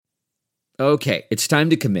Okay, it's time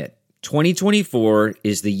to commit. 2024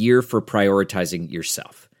 is the year for prioritizing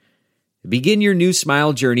yourself. Begin your new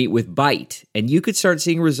smile journey with Byte, and you could start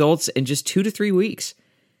seeing results in just 2 to 3 weeks.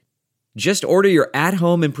 Just order your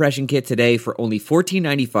at-home impression kit today for only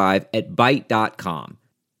 $14.95 at Byte.com.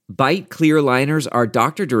 Byte clear liners are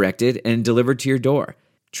doctor-directed and delivered to your door.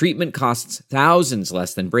 Treatment costs thousands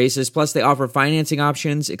less than braces, plus they offer financing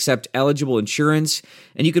options, accept eligible insurance,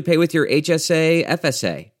 and you could pay with your HSA,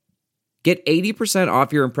 FSA. Get 80%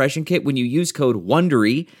 off your impression kit when you use code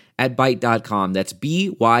WONDERY at Byte.com. That's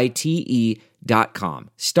BYTE.com.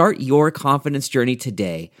 Start your confidence journey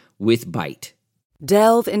today with Byte.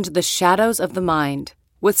 Delve into the shadows of the mind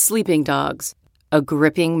with Sleeping Dogs, a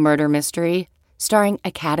gripping murder mystery starring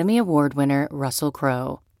Academy Award winner Russell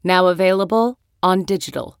Crowe. Now available on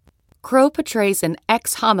digital. Crowe portrays an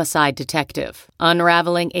ex-homicide detective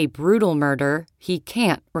unraveling a brutal murder he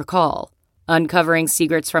can't recall. Uncovering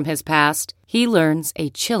secrets from his past, he learns a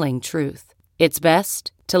chilling truth. It's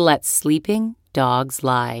best to let sleeping dogs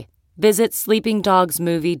lie. Visit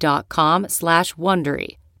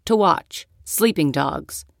sleepingdogsmovie.com/Wondery to watch Sleeping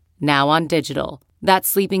Dogs, now on digital.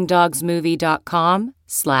 That's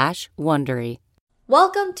sleepingdogsmovie.com/Wondery.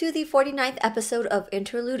 Welcome to the 49th episode of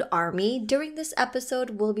Interlude Army. During this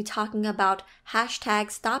episode, we'll be talking about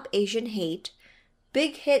hashtag Stop Asian Hate,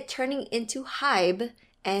 Big Hit turning into Hybe,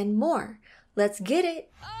 and more. Let's get it!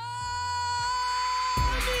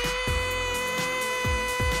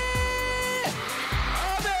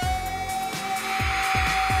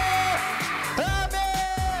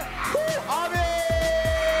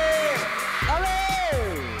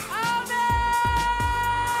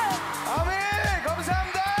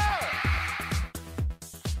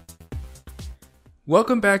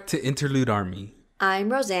 Welcome back to Interlude Army.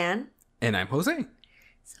 I'm Roseanne. And I'm Jose.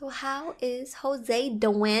 So how is Jose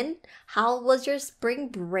doing? How was your spring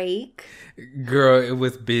break? Girl, it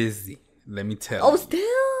was busy. Let me tell you. Oh, still?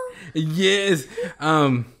 Yes.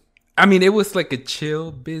 I mean, it was like a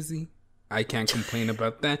chill busy. I can't complain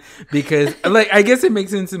about that because, like, I guess it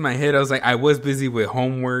makes sense in my head. I was like, I was busy with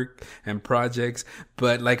homework and projects,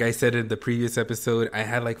 but like I said in the previous episode, I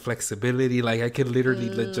had like flexibility. Like I could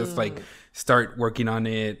literally just like start working on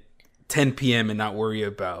it 10 p.m. and not worry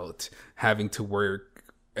about having to work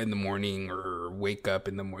in the morning or wake up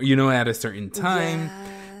in the morning, you know, at a certain time.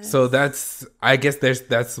 Yes. So that's, I guess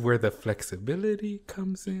that's where the flexibility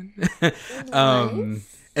comes in. Nice.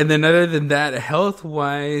 And then other than that,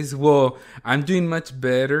 health-wise, well, I'm doing much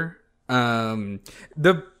better.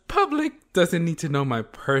 The public doesn't need to know my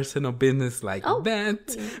personal business like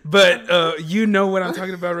that. But you know what I'm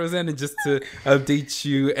talking about, Rosanna, just to update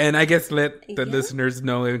you. And I guess let the listeners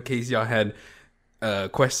know in case y'all had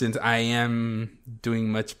questions. I am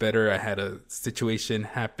doing much better. I had a situation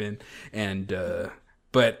happen, and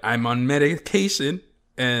but I'm on medication,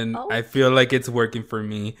 and I feel like it's working for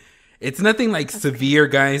me. It's nothing like severe,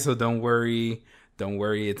 guys, so don't worry. Don't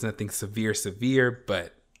worry. It's nothing severe,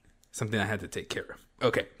 but something I had to take care of.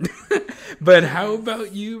 Okay. But how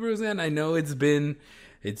about you, Roseanne? I know it's been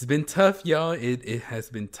tough, y'all. It has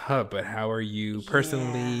been tough, but how are you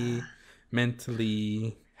personally,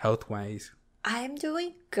 mentally, health-wise? I'm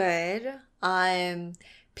doing good.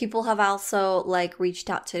 People have also like reached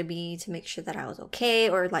out to me to make sure that I was okay,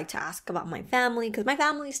 or like to ask about my family, because my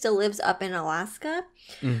family still lives up in Alaska.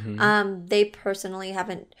 Mm-hmm. They personally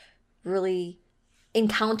haven't really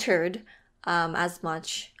encountered as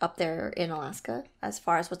much up there in Alaska as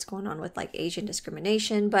far as what's going on with like Asian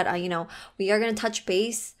discrimination. But you know, we are gonna touch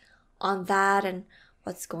base on that and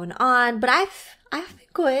what's going on. But I've been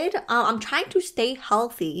good. I'm trying to stay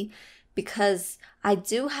healthy, because I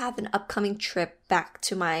do have an upcoming trip back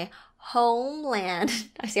to my homeland.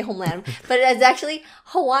 I say homeland, but it's actually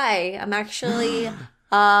Hawaii. I'm actually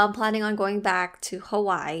planning on going back to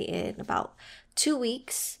Hawaii in about 2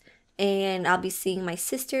 weeks. And I'll be seeing my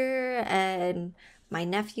sister and my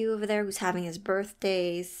nephew over there who's having his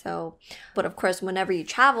birthday. So, but of course, whenever you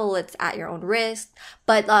travel, it's at your own risk.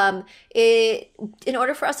 But in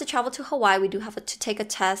order for us to travel to Hawaii, we do have to take a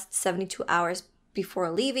test 72 hours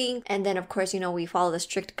before leaving. And then, of course, you know, we follow the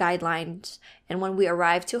strict guidelines. And when we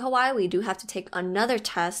arrive to Hawaii, we do have to take another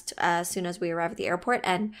test as soon as we arrive at the airport.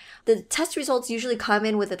 And the test results usually come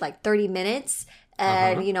in with like 30 minutes.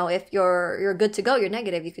 And, you know, if you're good to go, you're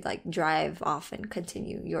negative, you could like drive off and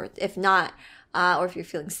continue if not, or if you're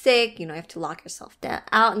feeling sick, you know, you have to lock yourself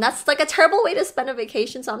out. And that's like a terrible way to spend a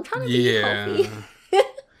vacation. So I'm trying to be healthy.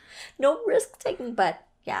 No risk taking, but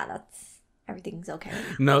yeah, everything's okay.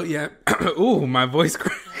 No, yeah. Ooh, my voice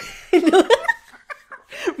cracked.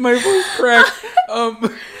 My voice cracked.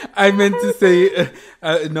 I meant to say,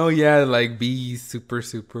 no, yeah, like be super,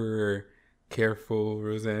 super careful,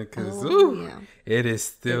 Roseanne, because it is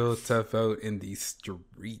still tough out in these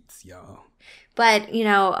streets, y'all. But, you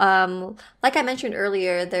know, like I mentioned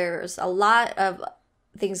earlier, there's a lot of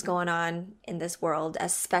things going on in this world,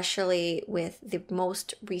 especially with the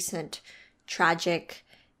most recent tragic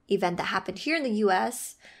event that happened here in the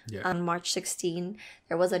U.S. On March 16.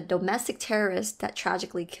 There was a domestic terrorist that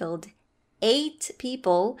tragically killed 8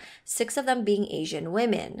 people, 6 of them being Asian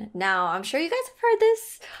women. Now, I'm sure you guys have heard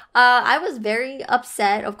this. I was very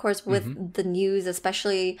upset, of course, with the news,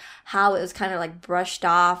 especially how it was kind of like brushed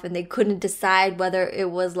off and they couldn't decide whether it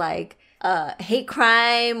was like a hate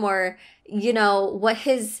crime or, you know, what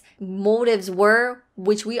his motives were,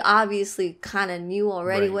 which we obviously kind of knew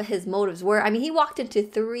already what his motives were. I mean, he walked into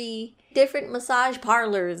 3 different massage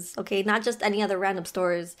parlors, okay, not just any other random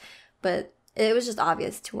stores, but it was just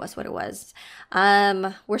obvious to us what it was.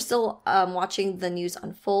 We're still watching the news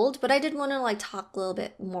unfold, but I did want to like talk a little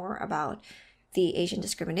bit more about the Asian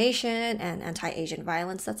discrimination and anti-Asian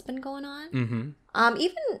violence that's been going on.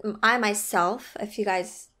 Even I myself, if you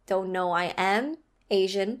guys don't know, I am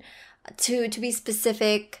Asian. To be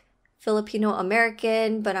specific, Filipino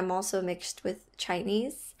American, but I'm also mixed with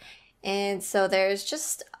Chinese. And so there's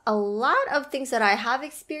just a lot of things that I have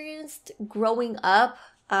experienced growing up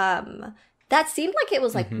that seemed like it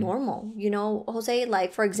was like normal, you know, Jose.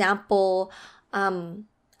 Like, for example, the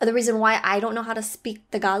reason why I don't know how to speak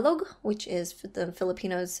Tagalog, which is the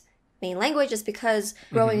Filipinos' main language, is because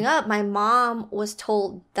growing up, my mom was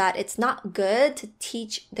told that it's not good to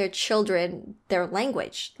teach their children their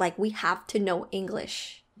language. Like, we have to know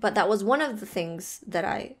English. But that was one of the things that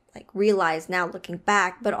I like realized now looking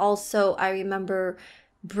back. But also I remember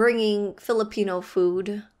bringing Filipino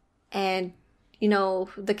food and, you know,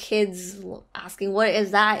 the kids asking, what is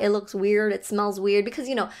that? It looks weird. It smells weird. Because,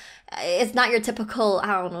 you know, it's not your typical, I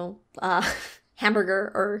don't know,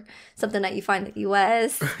 hamburger or something that you find in the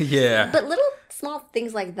U.S. But little small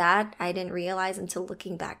things like that, I didn't realize until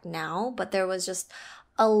looking back now. But there was just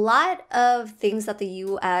a lot of things that the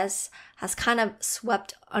U.S. has kind of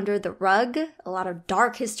swept under the rug, a lot of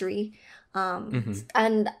dark history.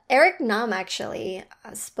 And Eric Nam actually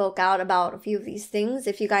spoke out about a few of these things.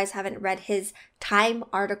 If you guys haven't read his Time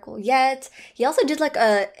article yet, he also did like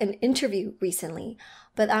an interview recently.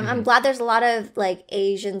 But I'm glad there's a lot of like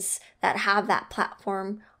Asians that have that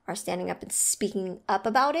platform are standing up and speaking up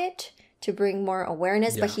about it to bring more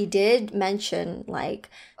awareness. But he did mention like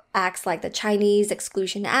acts like the Chinese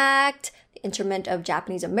Exclusion Act, the internment of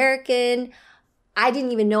Japanese American. I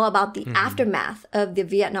didn't even know about the aftermath of the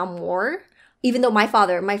Vietnam War, even though my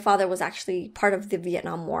father was actually part of the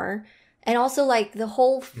Vietnam War. And also like the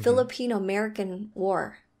whole Filipino-American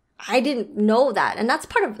War. I didn't know that. And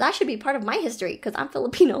that should be part of my history because I'm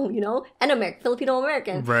Filipino, you know, and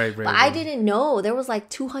Filipino-American. Right. But I didn't know there was like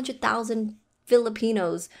 200,000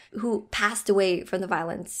 Filipinos who passed away from the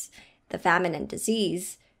violence, the famine and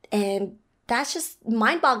disease. And that's just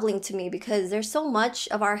mind-boggling to me because there's so much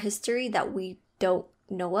of our history that we don't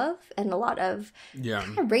know of and a lot of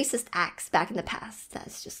kind of racist acts back in the past.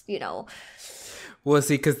 That's just, you know. Well,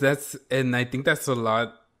 see, because and I think that's a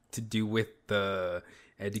lot to do with the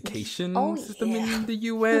education system in the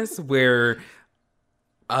U.S. where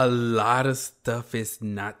a lot of stuff is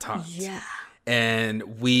not taught. Yeah.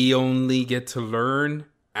 And we only get to learn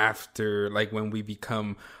after, like, when we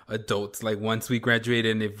become adults. Like, once we graduate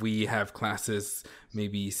and if we have classes,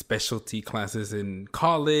 maybe specialty classes in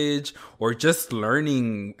college or just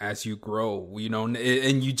learning as you grow, you know,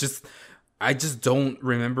 and I just don't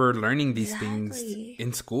remember learning these things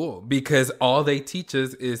in school because all they teach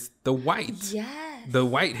us is the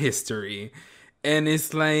white history. And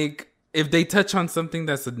it's like, if they touch on something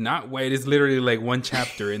that's not white, it's literally like one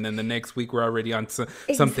chapter. And then the next week we're already on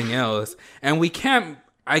something else. And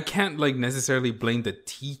I can't like necessarily blame the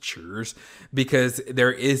teachers because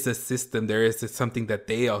there is a system. There is something that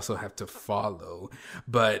they also have to follow.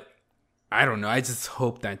 But I don't know. I just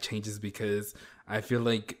hope that changes because I feel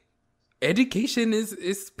like education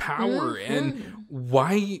is power. And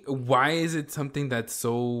why is it something that's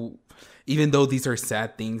so, even though these are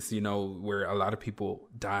sad things, you know, where a lot of people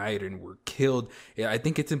died and were killed, I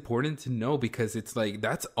think it's important to know because it's like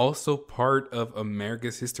that's also part of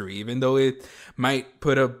America's history. Even though it might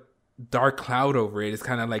put a dark cloud over it, it's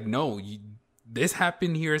kind of like, no, this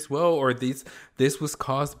happened here as well, or this was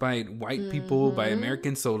caused by white people, by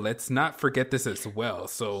Americans, so let's not forget this as well.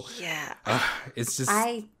 So it's just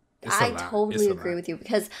I totally agree with you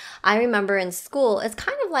because I remember in school, it's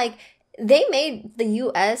kind of like they made the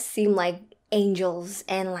U.S. seem like angels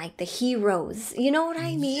and like the heroes. You know what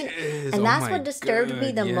I mean? Yes. And Oh that's my what disturbed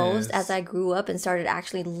me the most yes. as I grew up and started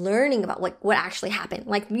actually learning about like what actually happened.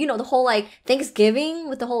 Like, you know, the whole like Thanksgiving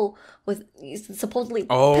with the whole with supposedly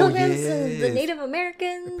pilgrims and the yes. Native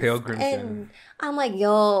Americans. Pilgrims, and I'm like,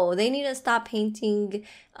 yo, they need to stop painting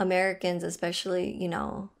Americans, especially, you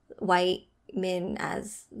know, white men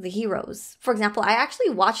as the heroes. For example, I actually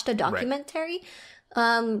watched a documentary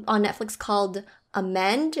on Netflix called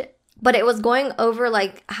Amend, but it was going over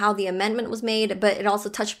like how the amendment was made, but it also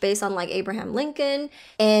touched base on like Abraham Lincoln,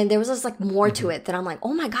 and there was just like more to it that I'm like,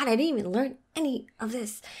 oh my god, I didn't even learn any of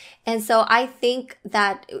this. And so I think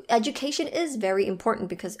that education is very important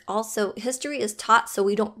because also history is taught so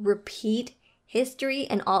we don't repeat history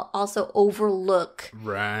and also overlook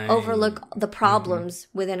the problems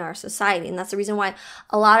within our society. And that's the reason why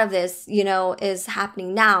a lot of this, you know, is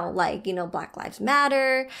happening now. Like, you know, Black Lives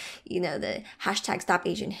Matter, you know, the hashtag Stop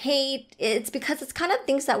Asian Hate. It's because it's kind of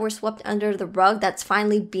things that were swept under the rug that's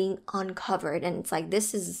finally being uncovered. And it's like,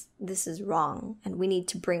 this is wrong. And we need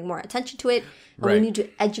to bring more attention to it. And we need to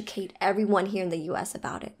educate everyone here in the US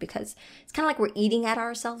about it, because it's kind of like we're eating at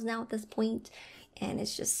ourselves now at this point. And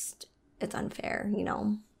it's unfair, you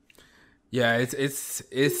know? Yeah, it's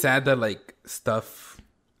sad that like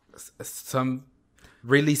some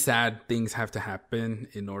really sad things have to happen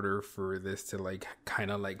in order for this to like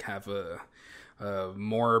kind of like have a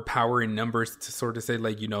more power in numbers to sort of say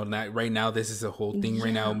like, you know, not right now, this is a whole thing.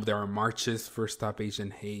 Right now there are marches for Stop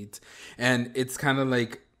Asian Hate, and it's kind of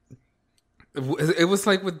like, it was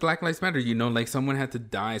like with Black Lives Matter, you know, like someone had to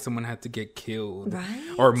die, someone had to get killed,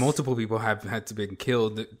 or multiple people have had to be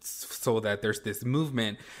killed so that there's this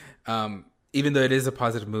movement. Even though it is a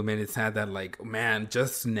positive movement, it's sad that like, man,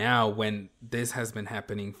 just now when this has been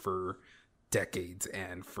happening for decades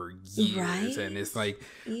and for years, and it's like,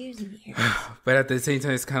 years and years. But at the same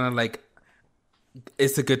time, it's kind of like,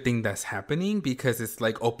 it's a good thing that's happening because it's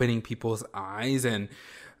like opening people's eyes, and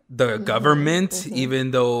the government,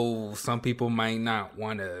 even though some people might not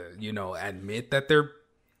want to, you know, admit that they're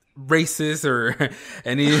racist or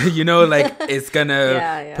any, you know, like it's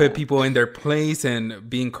gonna put people in their place and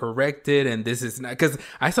being corrected. And this is not, because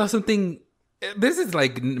I saw something, this is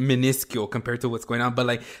like minuscule compared to what's going on, but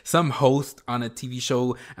like some host on a TV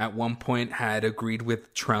show at one point had agreed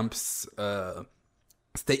with Trump's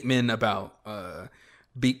statement about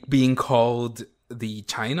being called the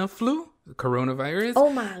China flu, coronavirus. Oh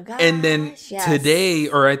my god. And then today,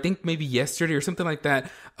 or I think maybe yesterday or something like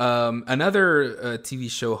that, another TV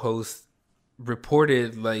show host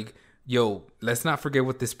reported like, yo, let's not forget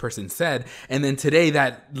what this person said. And then today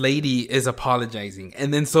that lady is apologizing.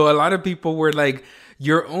 And then so a lot of people were like,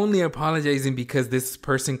 you're only apologizing because this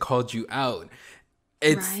person called you out.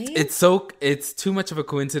 It's too much of a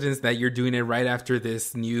coincidence that you're doing it right after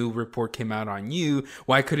this new report came out on you.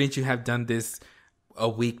 Why couldn't you have done this a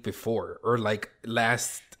week before, or like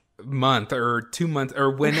last month or 2 months or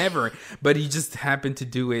whenever? But you just happened to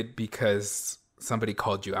do it because somebody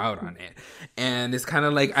called you out on it. And it's kind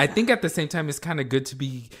of like, I think at the same time, it's kind of good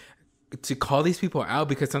to call these people out,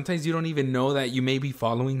 because sometimes you don't even know that you may be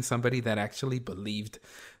following somebody that actually believed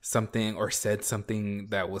something or said something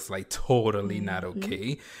that was like totally not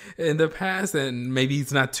okay in the past. And maybe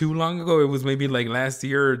it's not too long ago, it was maybe like last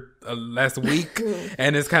year or last week.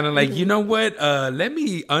 And it's kind of like, you know what, let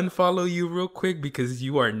me unfollow you real quick, because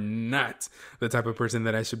you are not the type of person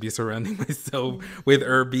that I should be surrounding myself with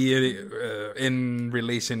or be in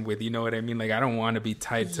relation with, you know what I mean? Like, I don't want to be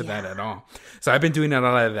tied to that at all. So I've been doing a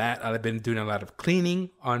lot of that. I've been doing a lot of cleaning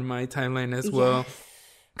on my timeline as well.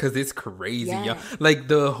 Because it's crazy, yo. Like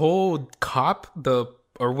the whole cop,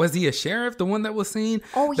 or was he a sheriff? The one that was saying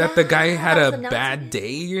that the guy had a bad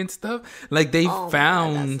day and stuff. Like they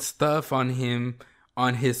found stuff on him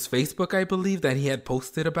on his Facebook, I believe, that he had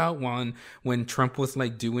posted about when Trump was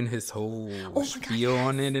like doing his whole spiel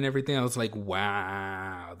on it and everything. I was like,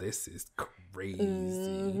 wow, this is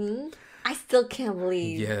crazy. I still can't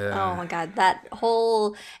believe. Oh my god, that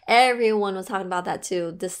whole, everyone was talking about that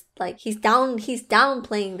too. This, like, he's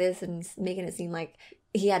downplaying this and making it seem like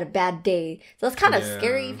he had a bad day. So it's kind of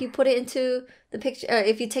scary if you put it into the picture,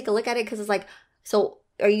 if you take a look at it, because it's like, so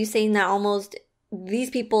are you saying that almost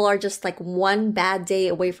these people are just like one bad day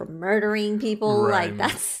away from murdering people? Like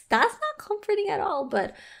that's not comforting at all.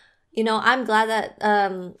 But you know, I'm glad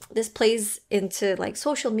that this plays into like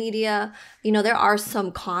social media. You know, there are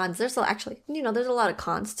some cons. There's a lot of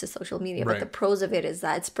cons to social media, but the pros of it is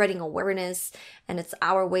that it's spreading awareness, and it's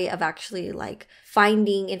our way of actually like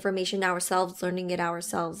finding information ourselves, learning it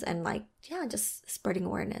ourselves, and like, just spreading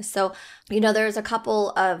awareness. So, you know, there's a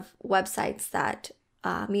couple of websites that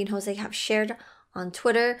me and Jose have shared on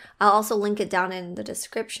Twitter. I'll also link it down in the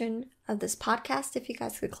description of this podcast if you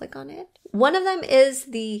guys could click on it. One of them is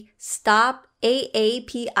the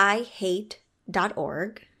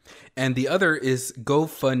stopaapihate.org. And the other is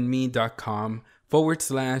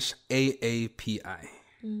gofundme.com/AAPI.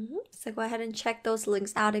 So go ahead and check those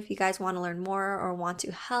links out if you guys want to learn more or want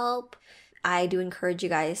to help. I do encourage you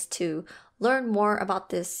guys to learn more about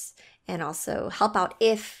this and also help out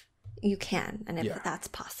if you can and if that's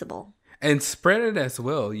possible. And spread it as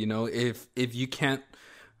well. You know, if you can't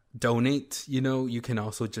donate, you know, you can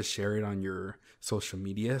also just share it on your social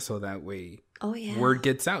media so that way word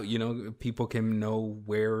gets out. You know, people can know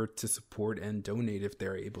where to support and donate if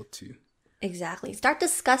they're able to. Exactly. Start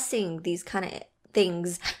discussing these kind of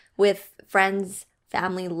things with friends,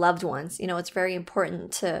 family, loved ones. You know, it's very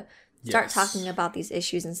important to start talking about these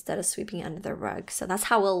issues instead of sweeping it under the rug. So that's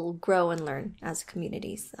how we'll grow and learn as a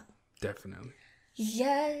community. So definitely.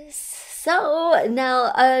 Yes. So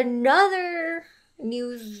now another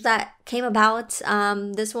news that came about.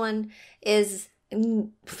 This one is, I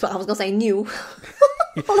was gonna say new.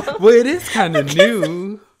 Well, it is kind of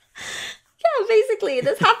new. Yeah, basically,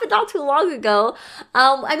 this happened not too long ago.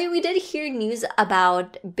 I mean, we did hear news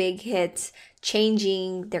about Big Hit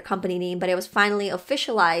changing their company name, but it was finally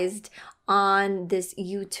officialized on this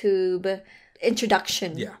YouTube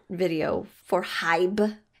introduction video for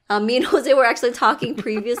Hybe. Me and Jose were actually talking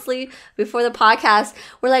previously before the podcast.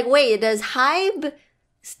 We're like, wait, does Hybe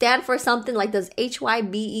stand for something? Like, does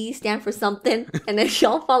HYBE stand for something? And then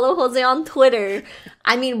y'all follow Jose on Twitter.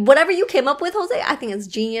 I mean, whatever you came up with, Jose, I think it's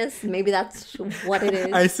genius. Maybe that's what it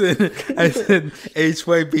is. I said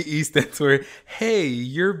HYBE stands for, hey,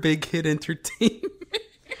 you're Big Hit Entertainment.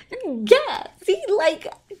 Yeah, see, like,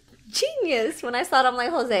 genius. When I saw it, I'm like,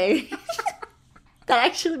 Jose, that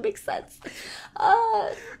actually makes sense.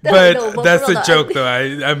 But that's a joke, though.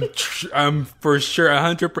 I'm for sure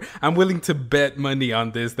 100%. I'm willing to bet money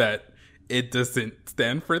on this that it doesn't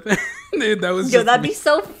stand for that. That was that'd be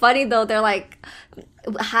so funny though. They're like,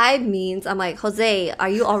 Hybe means. I'm like, Jose, are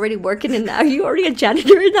you already working in that? Are you already a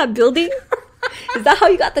janitor in that building? Is that how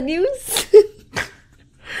you got the news?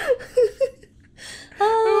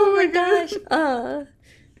 Oh my gosh.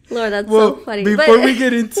 Lord, that's so funny. Before we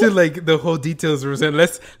get into like the whole details, Roseanne,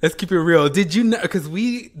 let's keep it real. Did you know? Because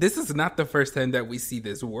this is not the first time that we see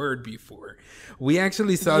this word before. We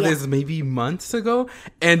actually saw this maybe months ago.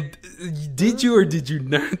 And did you or did you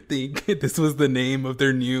not think this was the name of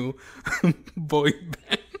their new boy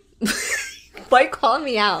band? Why calling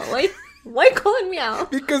me out? Why calling me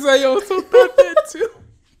out? Because I also thought that too.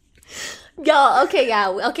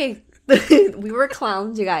 Okay. We were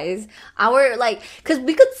clowns, you guys. Because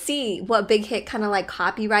we could see what Big Hit kind of like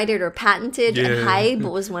copyrighted or patented, and Hybe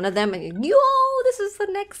was one of them. And this is the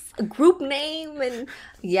next group name, and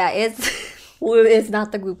it's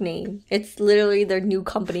not the group name. It's literally their new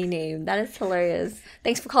company name. That is hilarious.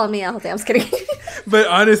 Thanks for calling me out, Jose. I'm just kidding. But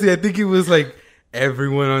honestly, I think it was like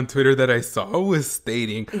everyone on Twitter that I saw was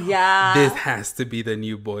stating, this has to be the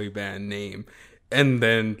new boy band name. And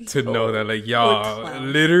then to know that, like, y'all,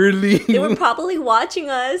 literally. They were probably watching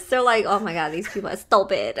us. They're like, oh my God, these people are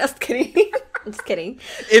stupid. I'm just kidding. I'm just kidding.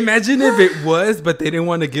 Imagine if it was, but they didn't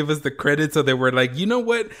want to give us the credit. So they were like, you know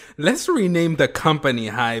what? Let's rename the company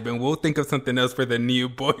Hybe and we'll think of something else for the new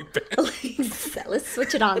boy band. Let's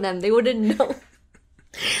switch it on them. They wouldn't know.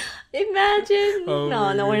 Imagine.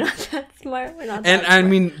 No, we're not that smart. We're not that smart. I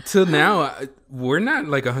mean, till now, we're not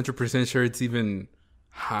like 100% sure it's even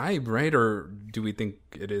Hybe, right? Or do we think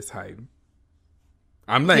it is Hybe?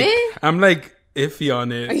 I'm like iffy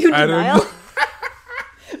on it. Are you in denial?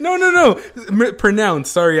 No.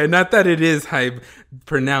 Pronounced. Sorry, not that it is Hybe.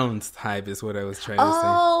 Pronounced Hybe is what I was trying to say.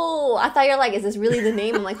 Oh, I thought you're like, is this really the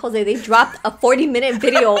name? I'm like, Jose, they dropped a 40-minute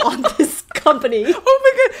video on this company. Oh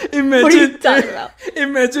my God! Imagine. What are you talking about?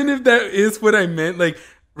 Imagine if that is what I meant. Like,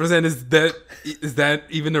 Roseanne, is that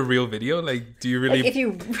even a real video? Like, do you really? Like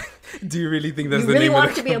do you really think that's you the really name?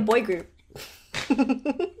 Want it to be a boy group?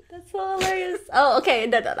 That's so hilarious. Oh, okay.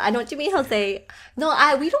 No, I know what you mean, Jose.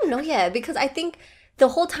 No, we don't know yet because I think the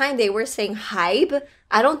whole time they were saying Hybe.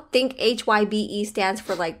 I don't think HYBE stands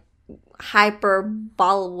for like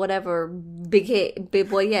hyperbol whatever big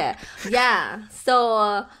boy. Yeah.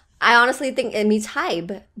 So. I honestly think it means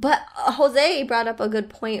Hybe. But Jose brought up a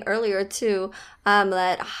good point earlier too,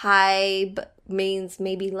 that Hybe means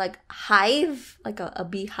maybe like hive, like a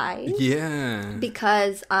beehive. Yeah.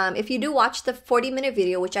 Because if you do watch the 40-minute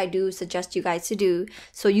video, which I do suggest you guys to do,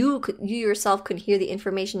 so you yourself could hear the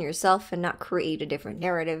information yourself and not create a different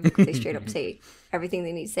narrative because they straight up say everything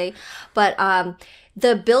they need to say. But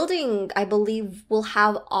the building, I believe, will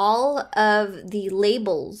have all of the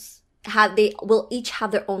labels they will each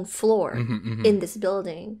have their own floor in this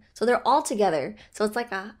building. So they're all together. So it's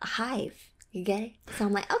like a hive. You get it? So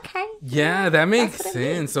I'm like, okay. Yeah, that makes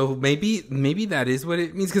sense. So maybe that is what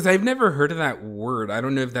it means, because I've never heard of that word. I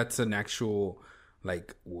don't know if that's an actual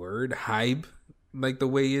like word, hive, like the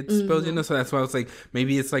way it's spelled, you know. So that's why I was like,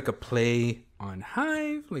 maybe it's like a play on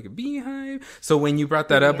hive, like a beehive. So when you brought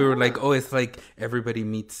that up, we were like, oh, it's like everybody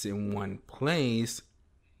meets in one place.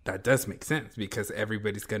 That does make sense, because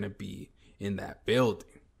everybody's gonna be in that building.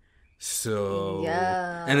 So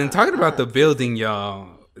yeah. And then talking about the building,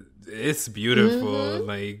 y'all, it's beautiful.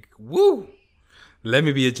 Like, woo! Let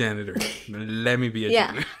me be a janitor. Let me be a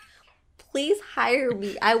janitor. Please hire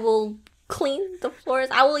me. I will clean the floors.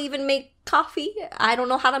 I will even make coffee. I don't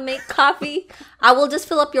know how to make coffee. I will just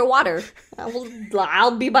fill up your water.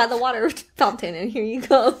 I'll be by the water fountain, and here you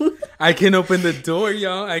go. I can open the door,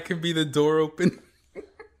 y'all. I can be the door open.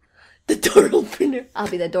 The door opener. I'll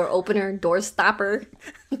be the door opener, door stopper.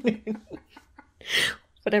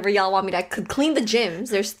 Whatever y'all want me to. I could clean the gyms.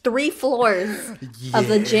 There's 3 floors of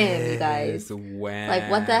the gym, you guys. Wow.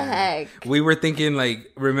 Like, what the heck? We were thinking,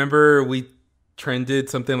 like, remember we trended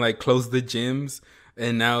something like close the gyms,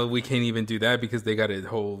 and now we can't even do that because they got a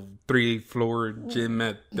whole 3-floor gym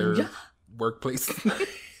at their workplace.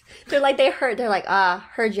 They're like, they're like,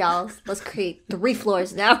 heard y'all. Let's create 3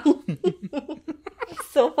 floors now.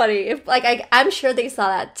 So funny. If I'm sure they saw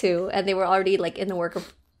that too, and they were already like in the works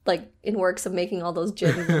of making all those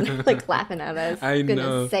gyms and like laughing at us. I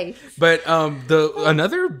know. Sake. But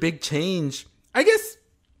another big change, I guess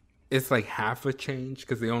it's like half a change,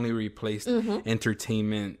 because they only replaced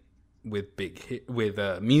entertainment with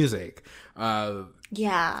music.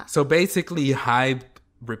 Yeah. So basically, Hype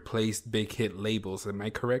replaced big hit labels. Am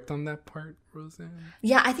I correct on that part, Roseanne?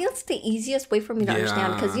 Yeah, I think that's the easiest way for me to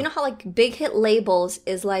understand, because you know how like big hit labels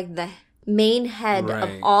is like the main head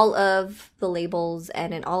of all of the labels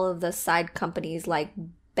and in all of the side companies like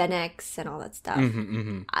Benex and all that stuff.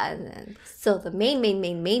 And then, so the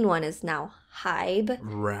main one is now Hybe.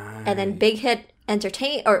 Right. And then Big Hit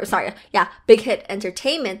Entertainment,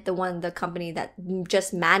 the company that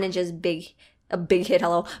just manages BTS and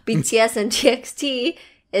TXT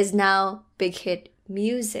is now Big Hit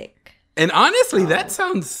Music. And honestly, that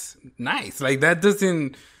sounds nice. Like, that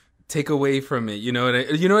doesn't take away from it. You know what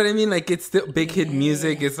I mean? Like, it's still Big Hit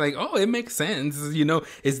Music. It's like, oh, it makes sense. You know,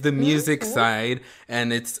 it's the music side,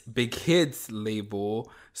 and it's Big Hit's label.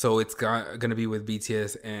 So it's going to be with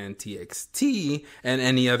BTS and TXT and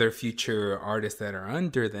any other future artists that are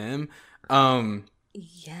under them.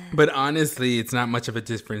 But honestly, it's not much of a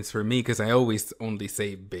difference for me, because I always only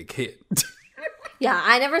say Big Hit. Yeah,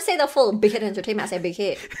 I never say the full Big Hit Entertainment. I say Big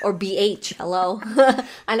Hit or BH. Hello.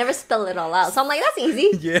 I never spell it all out. So I'm like, that's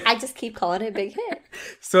easy. Yeah. I just keep calling it Big Hit.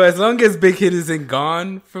 So as long as Big Hit isn't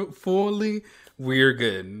gone fully, we're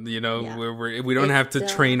good. You know, we don't have to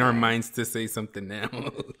train our minds to say something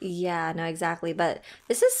else. Yeah, no, exactly. But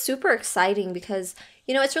this is super exciting because,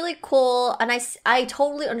 you know, it's really cool. And I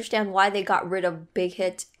totally understand why they got rid of Big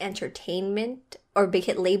Hit Entertainment or Big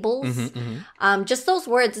Hit labels. Just those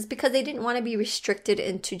words is because they didn't want to be restricted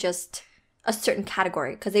into just a certain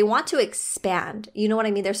category, because they want to expand. You know what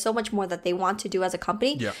I mean? There's so much more that they want to do as a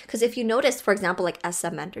company. Because if you notice, for example, like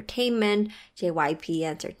SM Entertainment, JYP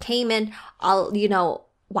Entertainment,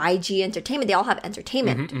 YG Entertainment, they all have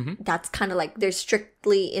entertainment. That's kind of like they're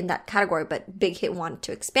strictly in that category, but Big Hit wanted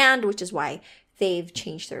to expand, which is why they've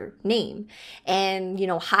changed their name. And, you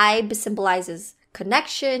know, Hybe symbolizes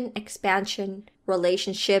connection, expansion,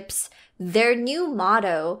 relationships. Their new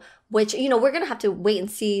motto, which, you know, we're going to have to wait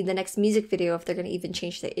and see the next music video if they're going to even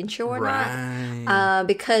change the intro or not.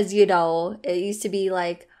 Because, you know, it used to be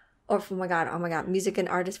like, oh my God, music and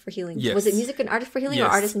artist for healing. Yes. Was it music and artist for healing or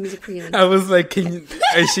artist and music for healing? I was like,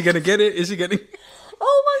 is she going to get it? Is she getting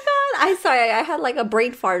Oh my God. I had like a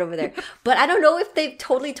brain fart over there. But I don't know if they've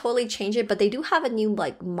totally changed it, but they do have a new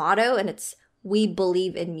like motto, and it's "We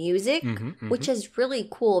believe in music," which is really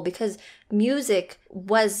cool because music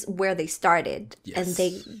was where they started and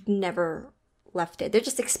they never left it. They're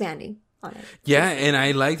just expanding on it. Yeah, and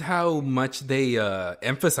I liked how much they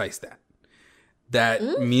emphasized that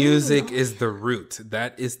music is the root.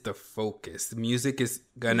 That is the focus. Music is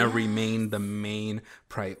gonna remain the main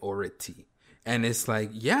priority. And it's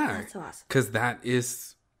like, that's awesome. Because that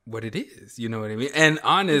is what it is. You know what I mean? And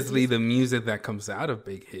honestly, the music that comes out of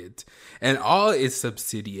Big Hit and all its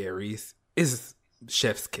subsidiaries is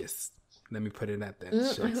Chef's Kiss. Let me put it at that.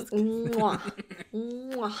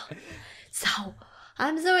 So,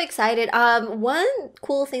 I'm so excited. One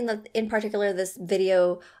cool thing that in particular this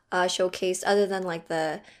video showcased, other than like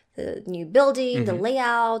the the new building, the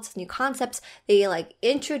layouts, new concepts. They like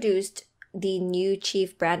introduced the new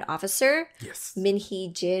chief brand officer, Yes.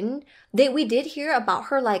 Min-hee Jin. We did hear about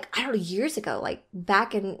her like, I don't know, years ago, like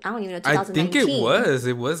back in, I don't even know, 2019. I think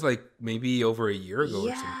it was like maybe over a year ago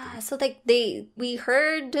or something. So like we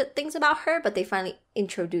heard things about her, but they finally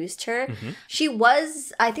introduced her. She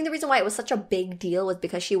was, I think the reason why it was such a big deal was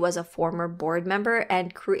because she was a former board member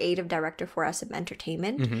and creative director for SM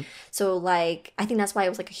Entertainment. So like, I think that's why it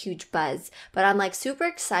was like a huge buzz. But I'm like super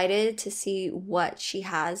excited to see what she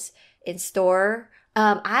has in store.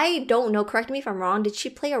 I don't know, correct me if I'm wrong, did she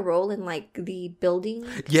play a role in like the building?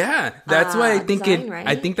 Yeah, that's why I think design, right?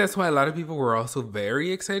 I think that's why a lot of people were also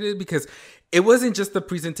very excited, because it wasn't just the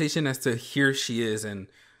presentation as to here she is and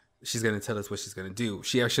she's going to tell us what she's going to do.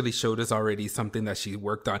 She actually showed us already something that she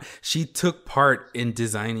worked on. She took part in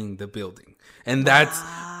designing the building. And that's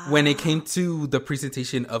when it came to the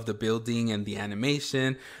presentation of the building and the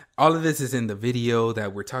animation. All of this is in the video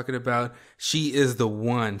that we're talking about. She is the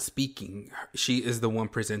one speaking. She is the one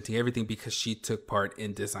presenting everything because she took part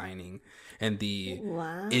in designing and the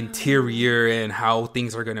interior and how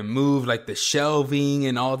things are going to move, like the shelving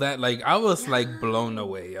and all that. Like, I was like blown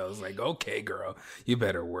away. I was like, okay, girl, you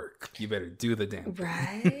better work. You better do the damn thing.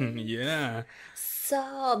 Right? Yeah.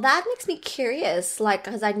 So that makes me curious, like,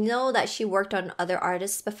 because I know that she worked on other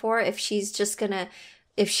artists before. If she's just gonna,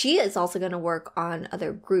 if she is also gonna work on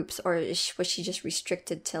other groups, or was she just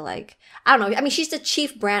restricted to like, I don't know. I mean, she's the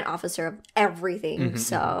chief brand officer of everything,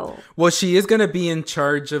 so. Well, she is gonna be in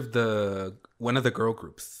charge of one of the girl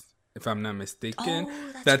groups, if I'm not mistaken.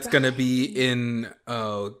 Oh, that's gonna be in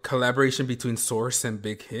collaboration between Source and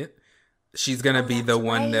Big Hit. She's gonna be the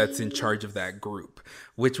one that's in charge of that group,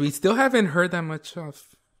 which we still haven't heard that much of,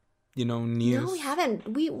 news. No, we haven't.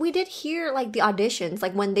 We did hear like the auditions,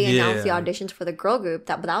 like when they announced the auditions for the girl group.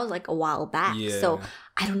 But that was like a while back. Yeah. So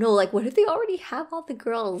I don't know. Like, what if they already have all the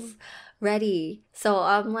girls ready? So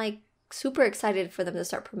I'm like super excited for them to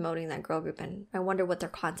start promoting that girl group, and I wonder what their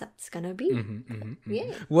concept's gonna be.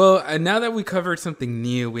 Yeah. Well, now that we covered something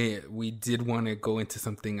new, we did want to go into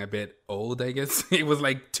something a bit old. I guess it was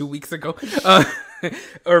like 2 weeks ago,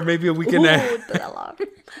 or maybe a week and a half. It's been that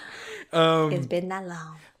long. It's been that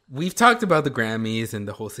long. We've talked about the Grammys and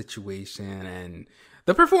the whole situation and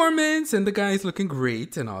the performance and the guys looking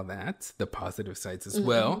great and all that, the positive sides as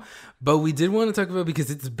well. But we did want to talk about,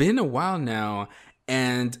 because it's been a while now,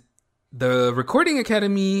 and the Recording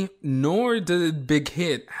Academy nor the Big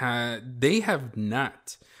Hit they have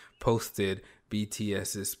not posted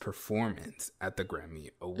BTS's performance at the Grammy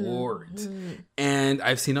Awards. And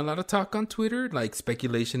I've seen a lot of talk on Twitter, like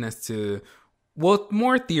speculation as to, well,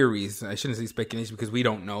 more theories. I shouldn't say speculation because we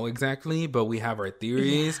don't know exactly, but we have our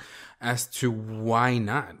theories as to why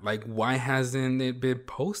not. Like, why hasn't it been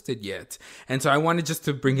posted yet? And so I wanted just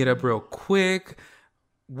to bring it up real quick.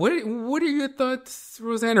 What are your thoughts,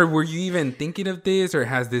 Roseanne? Or were you even thinking of this, or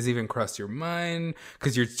has this even crossed your mind?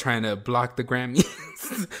 Because you're trying to block the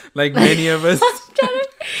Grammys, like many of us. I'm trying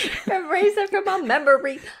to erase it from my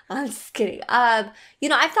memory. I'm just kidding. I've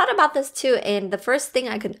thought about this too, and the first thing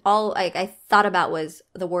I thought about was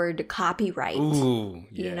the word copyright. Ooh,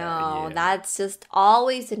 yeah, that's just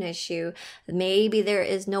always an issue. Maybe there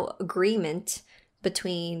is no agreement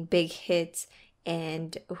between Big Hits.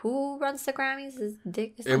 And who runs the Grammys?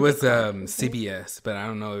 It was CBS, but I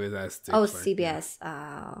don't know if that's CBS.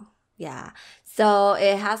 Yeah. So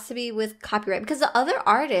it has to be with copyright, because the other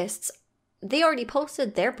artists, they already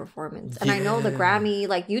posted their performance, and I know the Grammy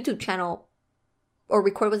like YouTube channel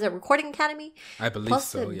was it Recording Academy? I believe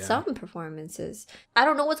posted so. Yeah. Some performances. I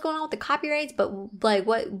don't know what's going on with the copyrights, but like,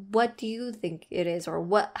 what do you think it is, or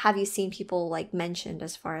what have you seen people like mentioned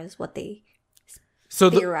as far as what they? So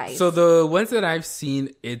the ones that I've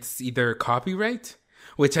seen, it's either copyright,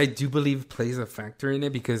 which I do believe plays a factor in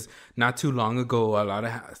it, because not too long ago, a lot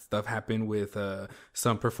of stuff happened with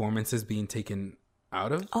some performances being taken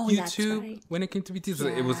out of YouTube when it came to BTS. So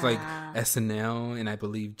it was like SNL, and I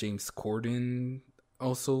believe James Corden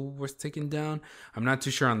also was taken down. I'm not too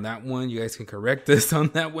sure on that one. You guys can correct us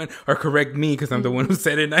on that one, or correct me, because I'm the one who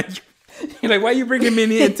said it. You're like, why are you bringing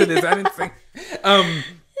me into this? I didn't say.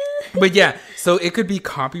 But yeah, so it could be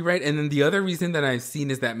copyright. And then the other reason that I've seen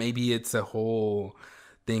is that maybe it's a whole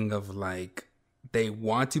thing of like, they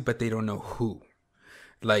want to, but they don't know who.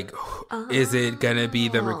 Like, is it going to be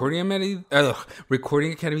the Recording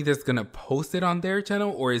Academy that's going to post it on their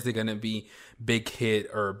channel? Or is it going to be Big Hit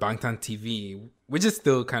or Bangtan TV, which is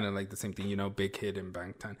still kind of like the same thing, Big Hit and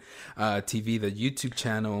Bangtan TV, the YouTube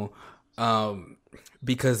channel,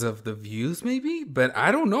 because of the views maybe? But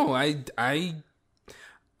I don't know.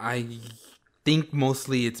 think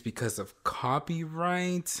mostly it's because of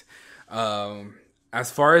copyright.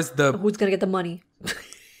 As far as who's gonna get the money?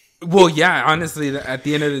 Well, yeah, honestly, at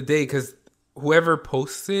the end of the day, because whoever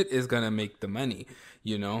posts it is gonna make the money,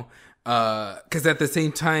 you know. Because at the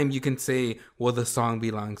same time, you can say, well, the song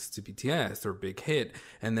belongs to BTS or Big Hit,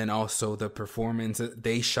 and then also the performance,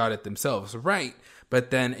 they shot it themselves, right? But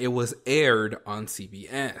then it was aired on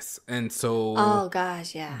CBS, and so oh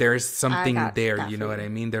gosh, yeah, there's something there. You know what I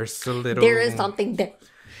mean? There's a little. There is something there.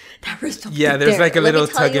 There's like a little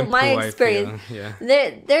tug and pull. My experience. Yeah.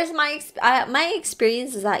 There's my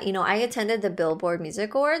experience is that, you know, I attended the Billboard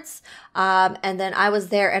Music Awards, and then I was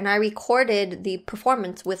there and I recorded the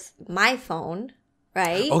performance with my phone,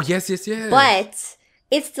 right? Oh yes. But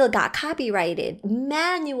it still got copyrighted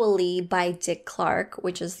manually by Dick Clark,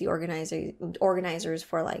 which is the organizers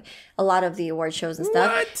for like a lot of the award shows and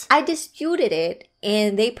stuff. What? I disputed it,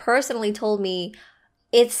 and they personally told me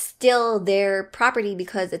it's still their property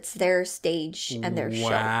because it's their stage and their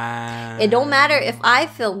show. It don't matter if I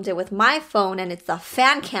filmed it with my phone and it's a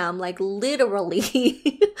fan cam, like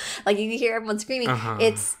literally, like you can hear everyone screaming.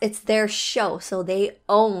 It's their show, so they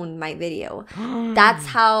own my video.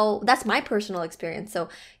 That's my personal experience. So,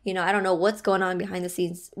 you know, I don't know what's going on behind the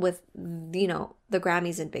scenes with, you know, the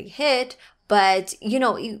Grammys and Big Hit. But, you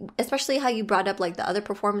know, especially how you brought up like the other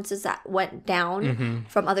performances that went down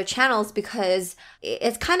from other channels, because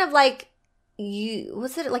it's kind of like the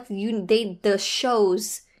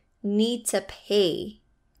shows need to pay,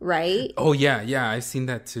 right? Oh yeah, I've seen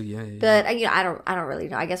that too. Yeah. But you know, I don't really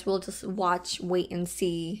know. I guess we'll just wait and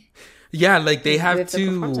see. Yeah, like they have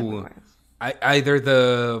to either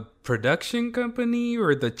the production company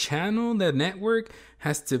or the channel, the network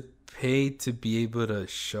has to pay to be able to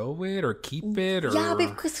show it or keep it, or yeah,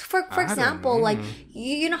 because for example, like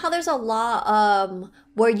you know how there's a law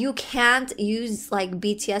where you can't use like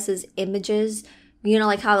BTS's images, you know,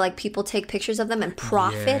 like how like people take pictures of them and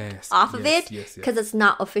profit off of it because it's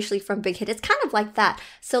not officially from Big Hit. It's kind of like that.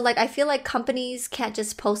 So like I feel like companies can't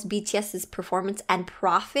just post BTS's performance and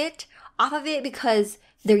profit off of it because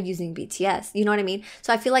they're using BTS, you know what I mean?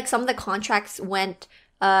 So I feel like some of the contracts went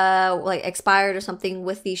like expired or something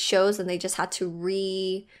with these shows, and they just had to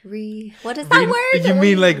what is that word? You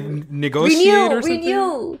mean like negotiate or something?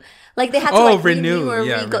 Renew. Like they had to renew or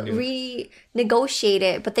renegotiate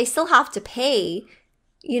it, but they still have to pay,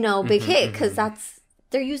 you know, Big Hit because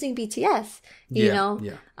they're using BTS, you know?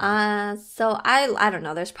 Yeah. So I don't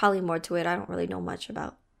know. There's probably more to it. I don't really know much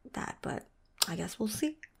about that, but I guess we'll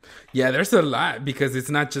see. Yeah, there's a lot because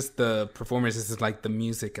it's not just the performances, it's like the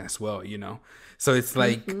music as well, you know? So it's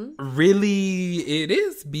like really, it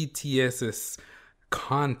is BTS's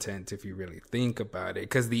content if you really think about it.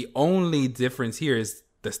 Because the only difference here is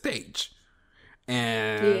the stage.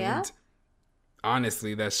 And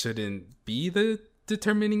honestly, that shouldn't be the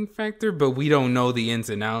determining factor. But we don't know the ins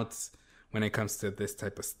and outs when it comes to this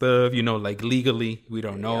type of stuff. You know, like legally, we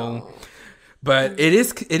don't know. But it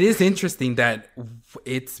is interesting that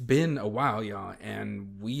it's been a while, y'all.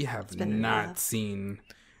 And we have not seen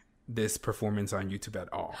this performance on YouTube at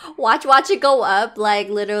all. Watch it go up, like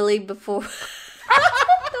literally before when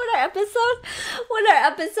our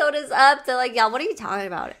episode is up. They're like, "Yeah, what are you talking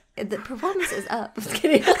about? The performance is up." I'm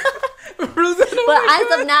kidding. But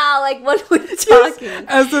as of now, like, what are we talking?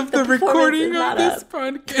 As of the recording of this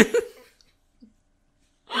podcast.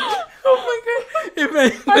 Oh my god! If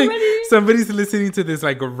like somebody's listening to this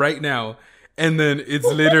like right now. And then it's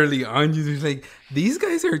literally on you. It's like, these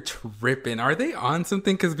guys are tripping. Are they on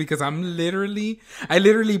something? Because I literally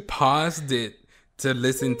paused it to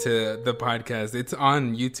listen to the podcast. It's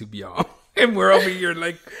on YouTube, y'all. And we're over here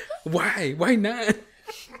like, why? Why not?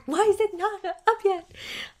 Why is it not up yet?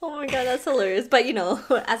 Oh my god, that's hilarious. But you know,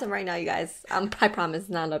 as of right now, you guys, I promise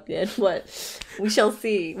not up yet. But we shall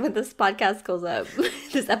see when this podcast goes up.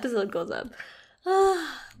 This episode goes up.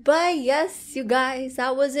 But yes, you guys,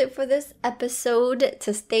 that was it for this episode.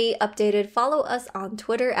 To stay updated, follow us on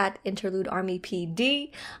Twitter at InterludeArmyPD,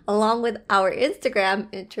 along with our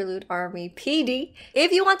Instagram, InterludeArmyPD.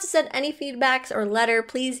 If you want to send any feedbacks or letter,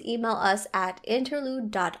 please email us at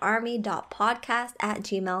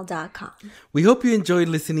interlude.army.podcast@gmail.com. We hope you enjoyed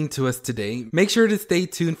listening to us today. Make sure to stay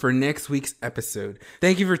tuned for next week's episode.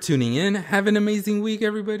 Thank you for tuning in. Have an amazing week,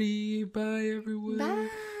 everybody. Bye, everyone. Bye.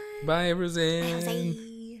 Bye,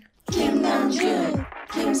 Roseanne. Kim Namjoon,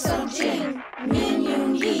 Kim Seokjin, Min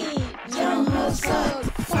Yoongi, Jung Hoseok,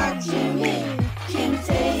 Park Jimin, Kim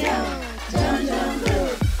Taehyung, Jung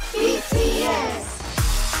Jungkook, BTS.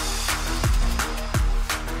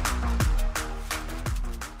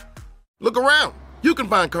 Look around. You can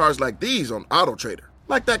find cars like these on AutoTrader,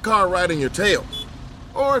 like that car right in your tail.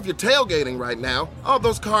 Or if you're tailgating right now, all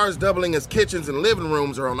those cars doubling as kitchens and living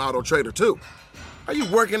rooms are on AutoTrader too. Are you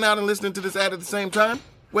working out and listening to this ad at the same time?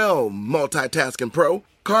 Well, multitasking pro,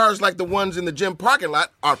 cars like the ones in the gym parking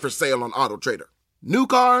lot are for sale on AutoTrader. New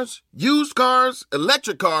cars, used cars,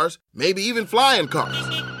 electric cars, maybe even flying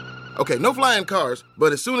cars. Okay, no flying cars,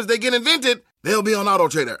 but as soon as they get invented, they'll be on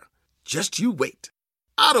AutoTrader. Just you wait.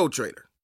 AutoTrader.